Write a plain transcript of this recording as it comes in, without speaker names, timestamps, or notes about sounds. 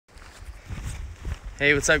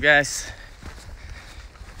Hey, what's up, guys?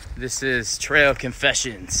 This is Trail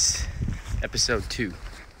Confessions, episode 2.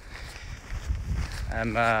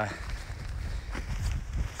 I'm on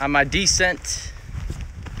my descent,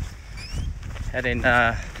 heading,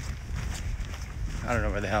 I don't know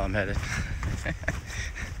where the hell I'm headed.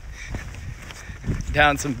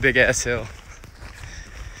 Down some big ass hill.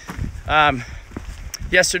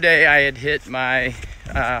 Yesterday I had hit my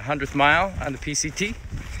 100th mile on the PCT,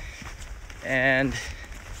 and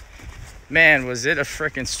man, was it a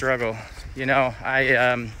freaking struggle. You know,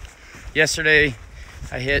 yesterday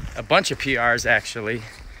I hit a bunch of PRs actually.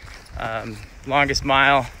 Longest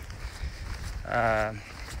mile, or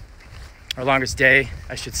longest day,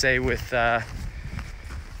 I should say, with the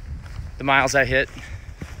miles I hit.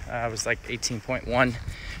 Was like 18.1.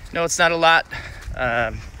 No, it's not a lot,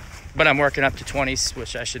 but I'm working up to 20s,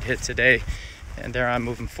 which I should hit today, and there I'm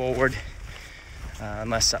moving forward,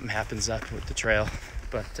 unless something happens up with the trail.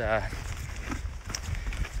 But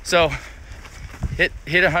so hit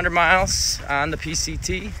 100 miles on the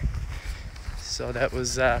PCT, so that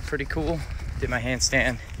was pretty cool. Did my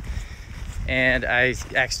handstand, and I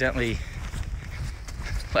accidentally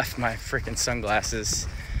left my freaking sunglasses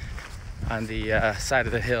on the side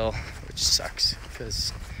of the hill, which sucks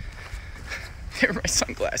because they were my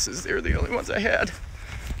sunglasses. They were the only ones I had.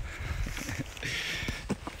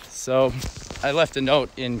 So I left a note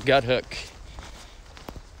in Gut Hook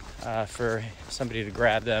for somebody to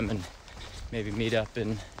grab them and maybe meet up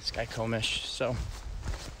in Skycomish. So,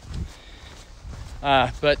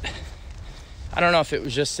 but I don't know if it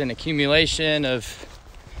was just an accumulation of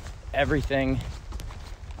everything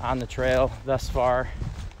on the trail thus far.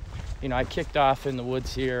 You know, I kicked off in the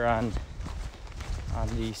woods here on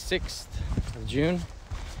the 6th of June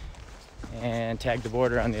and tagged the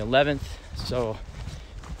border on the 11th. So,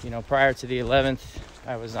 you know, prior to the 11th,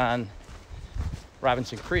 I was on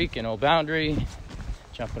Robinson Creek and Old Boundary,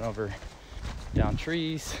 jumping over down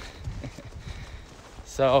trees.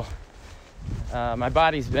 So, my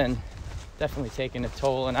body's been definitely taking a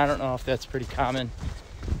toll, and I don't know if that's pretty common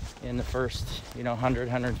in the first, 100,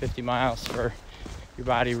 150 miles for your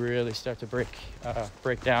body really start to break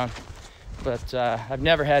down. But I've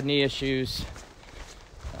never had knee issues,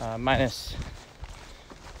 minus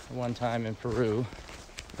one time in Peru.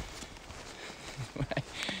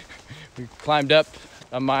 We climbed up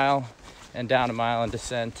a mile and down a mile in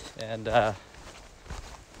descent, and by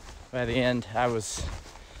the end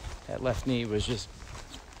that left knee was just,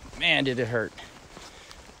 man, did it hurt.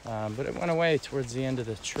 But it went away towards the end of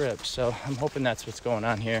the trip, so I'm hoping that's what's going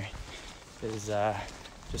on here, is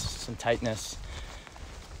just some tightness.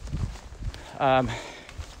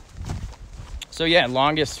 So yeah,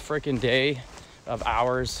 longest freaking day of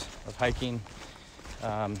hours of hiking,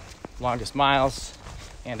 longest miles,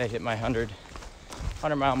 and I hit my 100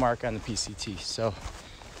 mile mark on the PCT. So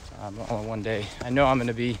all in one day. I know I'm going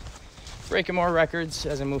to be breaking more records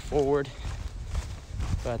as I move forward,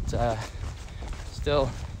 but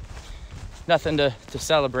still nothing to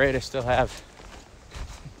celebrate. I still have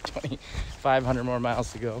 2,500 more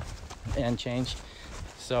miles to go and change.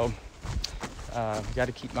 So got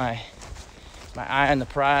to keep my eye on the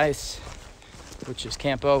prize, which is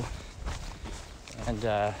Campo, and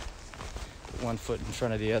put one foot in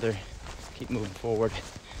front of the other, keep moving forward.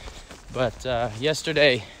 But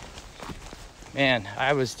yesterday, man,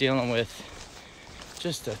 I was dealing with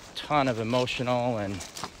just a ton of emotional and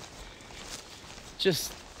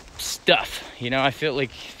just stuff. I feel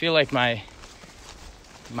like my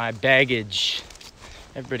baggage,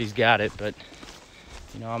 everybody's got it, but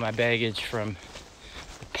all my baggage from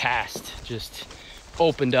the past just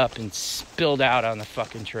opened up and spilled out on the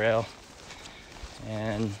fucking trail,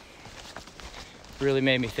 and really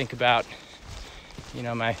made me think about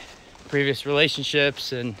my previous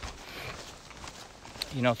relationships and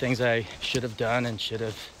things I should have done and should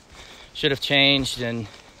have changed, and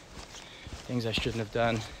things I shouldn't have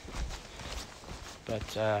done.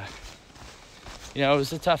 But it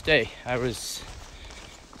was a tough day. I was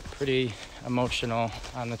pretty emotional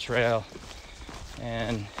on the trail,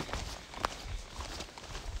 and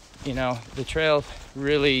the trail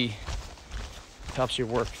really helps you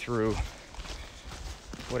work through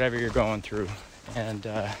whatever you're going through. And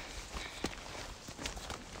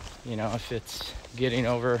if it's getting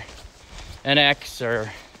over an ex,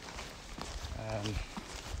 or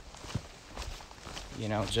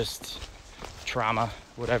just trauma,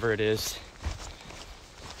 whatever it is,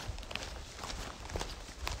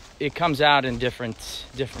 it comes out in different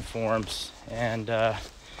forms, and I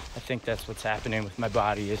think that's what's happening with my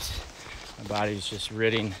body. Is my body's just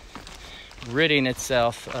ridding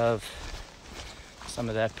itself of some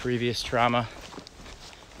of that previous trauma,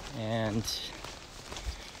 and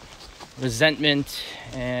resentment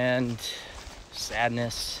and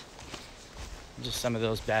sadness. Just some of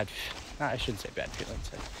those I shouldn't say bad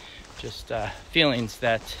feelings, just feelings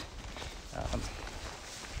that,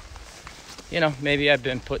 maybe I've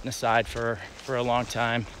been putting aside for a long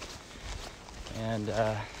time, and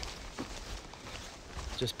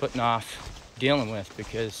just putting off dealing with,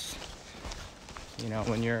 because,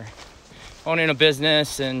 when you're owning a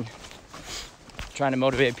business and trying to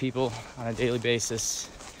motivate people on a daily basis,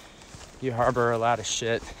 you harbor a lot of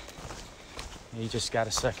shit. You just got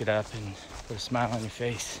to suck it up and put a smile on your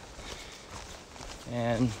face.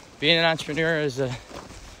 And being an entrepreneur is a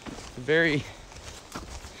very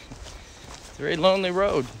lonely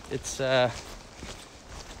road. It's there's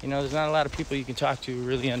not a lot of people you can talk to who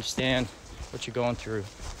really understand what you're going through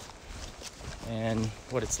and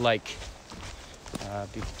what it's like,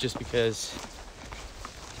 just because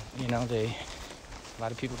a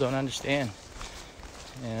lot of people don't understand.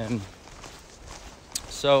 And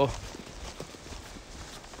so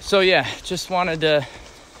yeah, just wanted to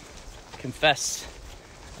confess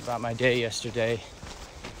about my day yesterday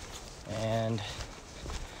and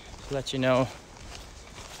to let you know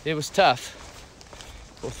it was tough,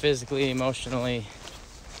 both physically, emotionally,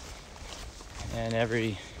 and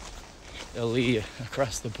every elite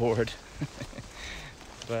across the board.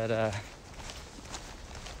 But I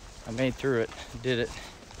made through it, did it.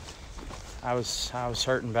 I was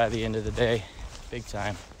hurting by the end of the day, big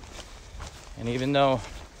time. And even though,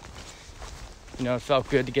 it felt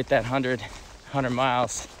good to get that 100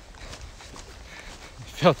 miles, it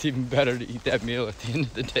felt even better to eat that meal at the end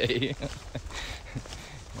of the day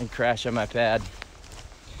and crash on my pad.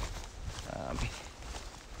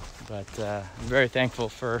 But I'm very thankful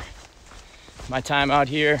for my time out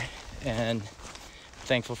here, and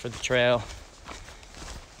thankful for the trail,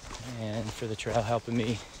 and for the trail helping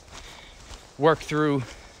me work through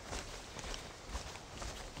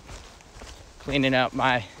cleaning out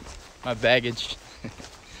my baggage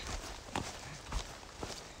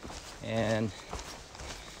and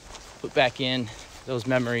put back in those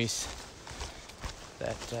memories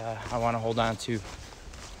that I want to hold on to,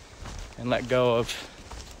 and let go of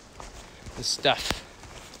the stuff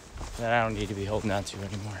that I don't need to be holding on to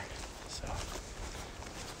anymore.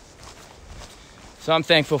 So I'm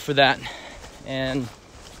thankful for that. And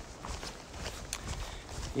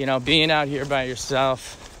being out here by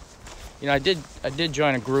yourself, I did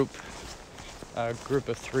join a group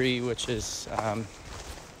of 3, which is a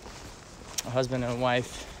husband and a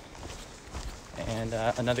wife and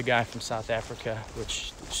another guy from South Africa,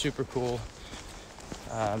 which is super cool.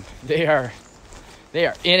 They are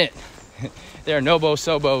in it. They are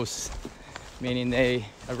SOBOs, meaning they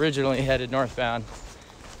originally headed northbound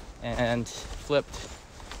and flipped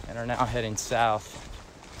and are now heading south,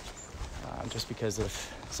 just because of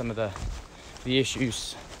some of the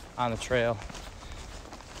issues on the trail.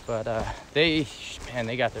 But they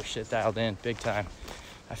got their shit dialed in big time.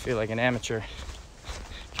 I feel like an amateur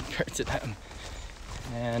compared to them.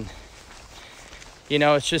 And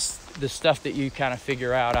it's just the stuff that you kind of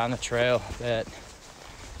figure out on the trail that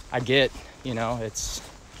I get.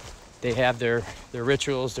 They have their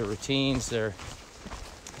rituals, their routines,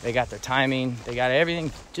 they got their timing, they got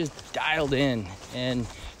everything just dialed in. And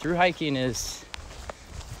through hiking it's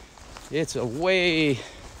a way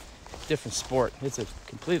different sport. It's a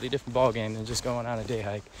completely different ball game than just going on a day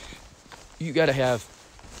hike. You got to have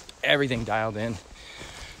everything dialed in,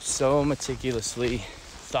 so meticulously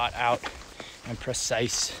thought out and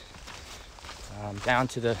precise, down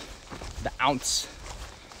to the ounce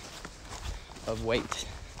of weight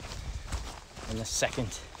and the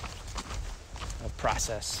second of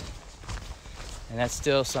process. And that's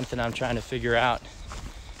still something I'm trying to figure out.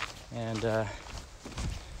 And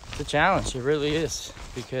it's a challenge, it really is,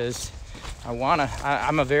 because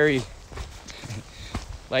I'm a very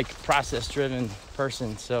process-driven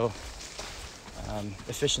person, so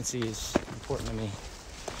efficiency is important to me.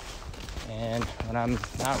 And when I'm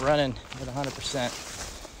not running at 100%,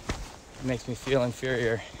 it makes me feel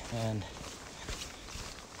inferior, and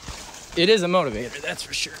it is a motivator, that's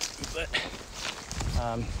for sure. But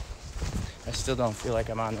I still don't feel like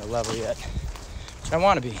I'm on their level yet, which I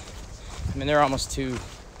want to be. I mean, they're almost to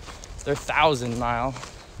their 1,000 mile,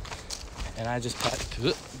 and I just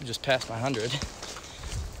passed my 100,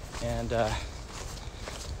 and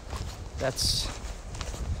that's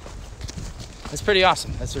pretty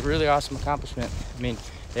awesome. That's a really awesome accomplishment. I mean,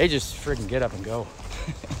 they just freaking get up and go.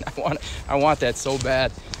 I want that so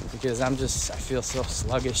bad, because I feel so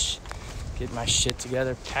sluggish, getting my shit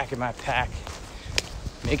together, packing my pack,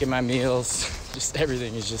 making my meals, just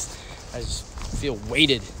everything is I just feel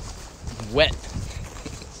weighted wet.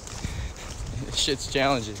 This shit's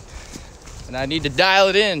challenging. And I need to dial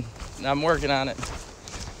it in. And I'm working on it.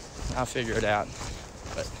 I'll figure it out.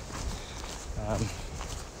 But I'm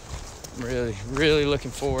really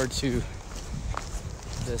looking forward to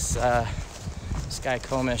this Sky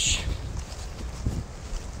Comish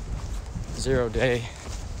 0 day.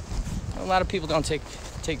 A lot of people don't take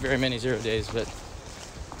very many 0 days, but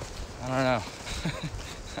I don't know.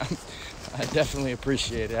 I definitely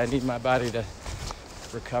appreciate it. I need my body to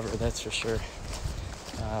recover, that's for sure.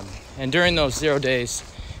 And during those 0 days,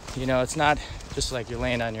 you know, it's not just like you're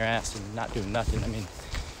laying on your ass and not doing nothing. I mean,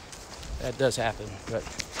 that does happen, but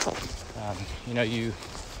you know, you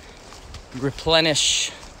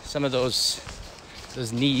replenish some of those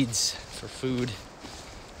needs for food.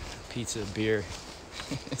 Pizza, beer.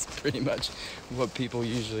 It's pretty much what people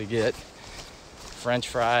usually get. French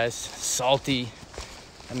fries, salty.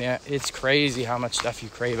 I mean, it's crazy how much stuff you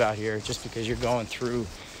crave out here just because you're going through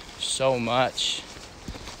so much.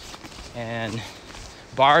 And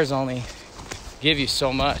bars only give you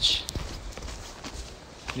so much.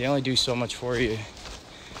 They only do so much for you.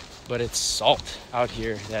 But it's salt out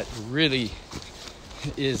here that really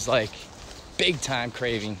is like big time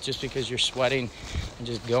craving, just because you're sweating and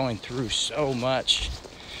just going through so much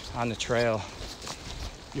on the trail.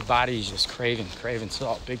 Your body's just craving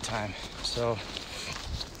salt big time. So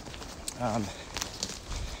yeah,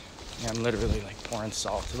 I'm literally like pouring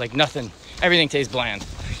salt. Like nothing, everything tastes bland.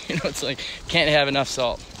 You know, it's like can't have enough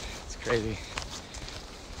salt. It's crazy.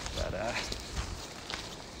 But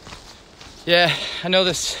yeah, I know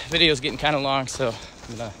this video is getting kind of long, so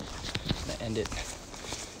I'm gonna end it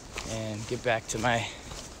and get back to my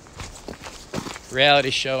reality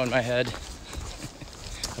show in my head,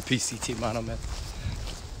 a pctmonomyth.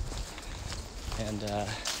 And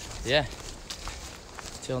yeah,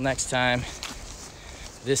 till next time,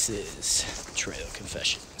 this is Trail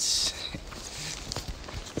Confessions.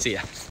 See ya.